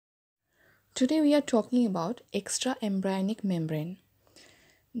Today we are talking about extraembryonic membrane.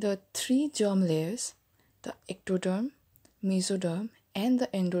 The three germ layers, the ectoderm, mesoderm and the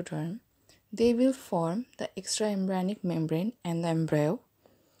endoderm, they will form the extraembryonic membrane and the embryo.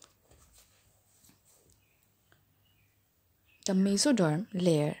 The mesoderm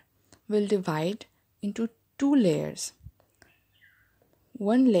layer will divide into two layers.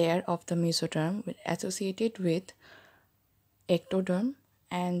 One layer of the mesoderm will be associated with ectoderm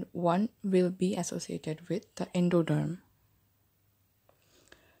and one will be associated with the endoderm.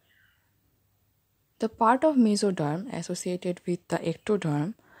 The part of mesoderm associated with the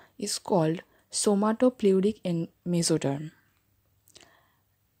ectoderm is called somatopleuric mesoderm,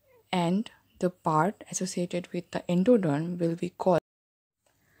 and the part associated with the endoderm will be called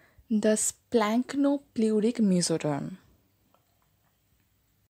the splanchnopluric mesoderm.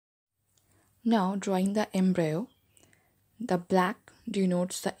 Now drawing the embryo, the black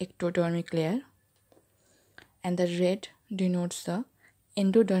denotes the ectodermic layer and the red denotes the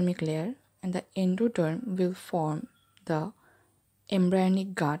endodermic layer, and the endoderm will form the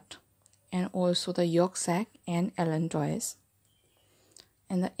embryonic gut and also the yolksac and allantois,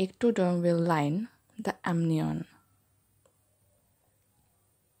 and the ectoderm will line the amnion.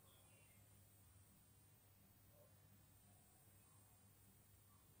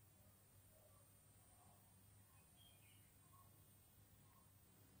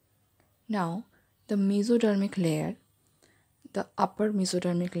 Now the mesodermic layer, the upper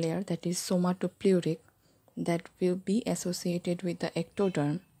mesodermic layer, that is somatopleuric, that will be associated with the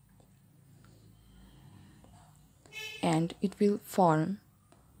ectoderm, and it will form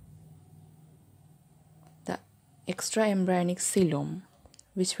the extraembryonic xylem,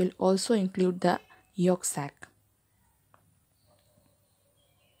 which will also include the yolksac.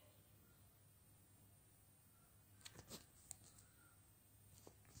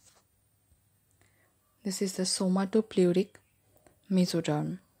 This is the somatopleuric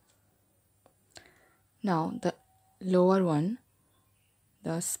mesoderm. Now the lower one,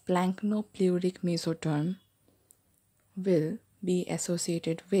 the splanchnopluric mesoderm, will be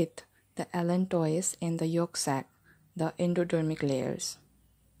associated with the allantois and the yolksac, the endodermic layers.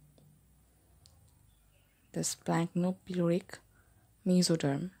 The splanchnopluric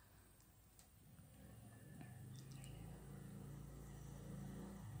mesoderm.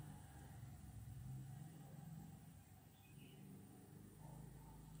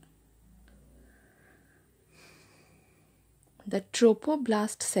 The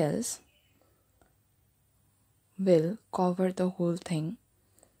trophoblast cells will cover the whole thing,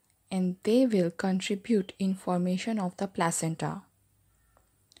 and they will contribute in formation of the placenta.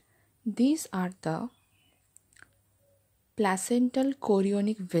 These are the placental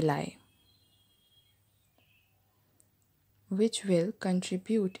chorionic villi, which will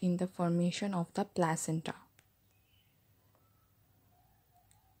contribute in the formation of the placenta.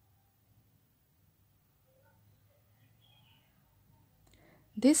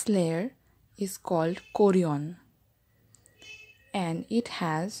 This layer is called chorion, and it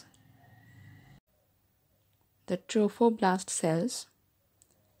has the trophoblast cells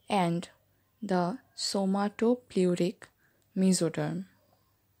and the somatopleuric mesoderm.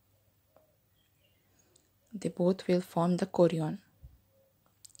 They both will form the chorion.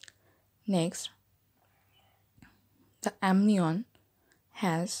 Next, the amnion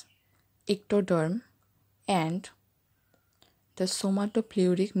has ectoderm and the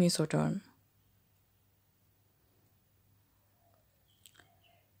somatopleuric mesoderm.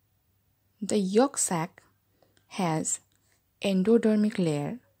 The yolksac has endodermic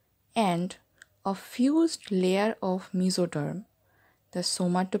layer and a fused layer of mesoderm, the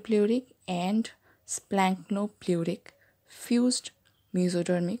somatopleuric and splanchnopluric fused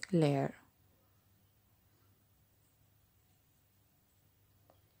mesodermic layer.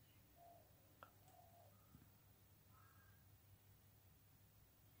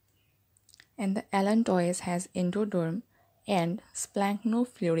 And the allantois has endoderm and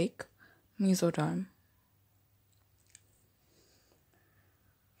splanchnopluric mesoderm.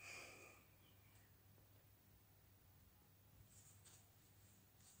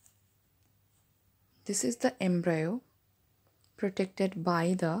 This is the embryo protected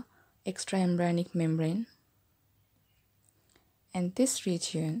by the extraembryonic membrane, and this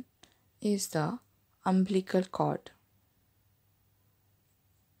region is the umbilical cord.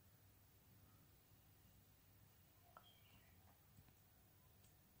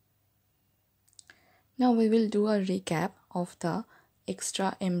 Now we will do a recap of the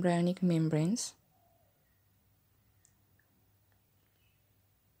extraembryonic membranes.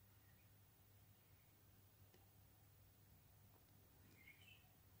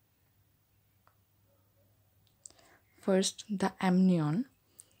 First, the amnion.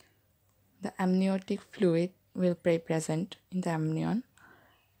 The amniotic fluid will be present in the amnion.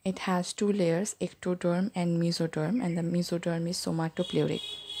 It has two layers, ectoderm and mesoderm, and the mesoderm is somatopleuric.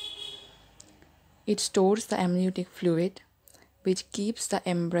 It stores the amniotic fluid, which keeps the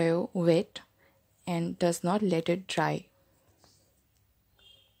embryo wet and does not let it dry.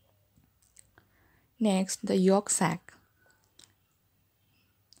 Next, the yolksac.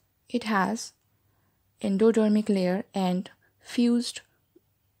 It has endodermic layer and fused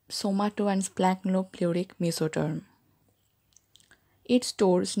somato and splagchnopleuric mesoderm. It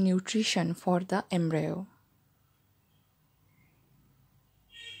stores nutrition for the embryo.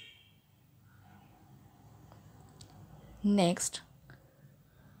 Next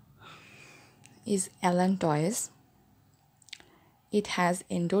is allantois. It has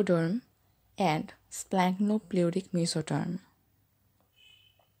endoderm and splagchnopleuric mesoderm.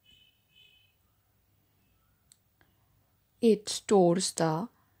 It stores the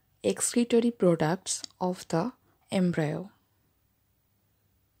excretory products of the embryo.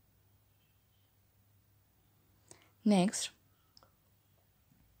 Next,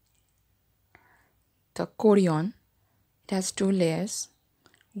 the chorion. It has two layers.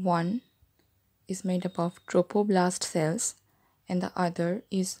 One is made up of trophoblast cells and the other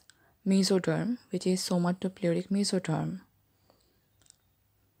is mesoderm, which is somatopleuric mesoderm.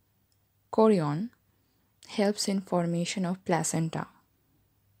 Chorion helps in formation of placenta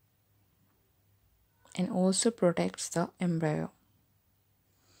and also protects the embryo.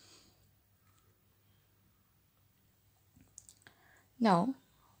 Now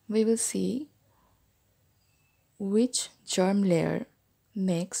we will see which germ layer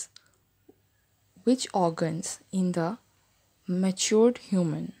makes which organs in the matured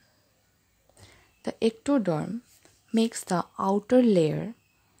human. The ectoderm makes the outer layer,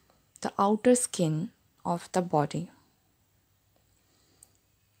 the outer skin of the body.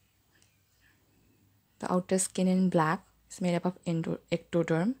 The outer skin in black is made up of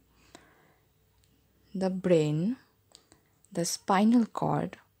ectoderm. The brain, the spinal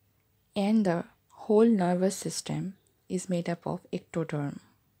cord, and the whole nervous system is made up of ectoderm.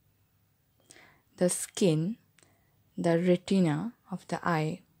 The skin, the retina of the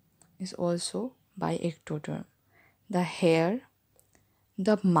eye is also by ectoderm. The hair,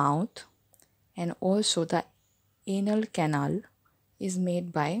 the mouth, and also the anal canal is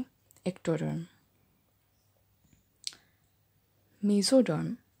made by ectoderm.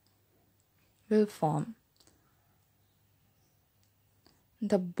 Mesoderm will form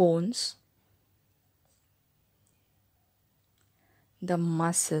the bones, the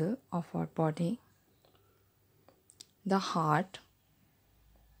muscle of our body, the heart,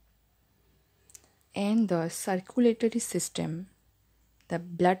 and the circulatory system, the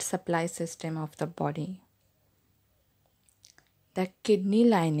blood supply system of the body. The kidney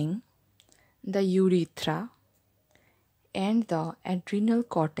lining, the urethra, and the adrenal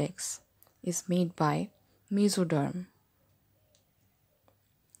cortex is made by mesoderm.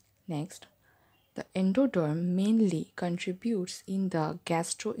 Next, the endoderm mainly contributes in the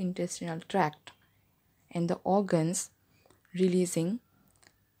gastrointestinal tract and the organs releasing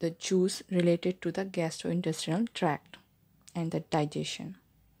the juice related to the gastrointestinal tract and the digestion.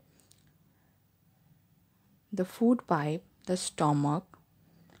 The food pipe, the stomach,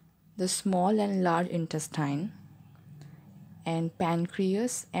 the small and large intestine, and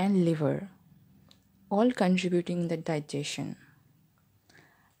pancreas and liver, all contributing the digestion.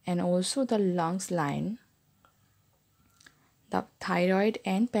 And also the lungs line, the thyroid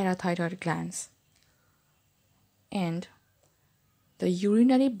and parathyroid glands, and the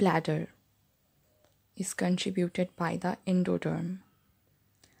urinary bladder is contributed by the endoderm.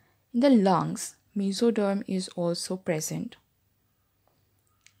 In the lungs, mesoderm is also present.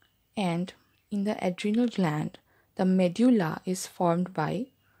 And in the adrenal gland, the medulla is formed by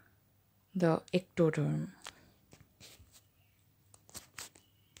the ectoderm.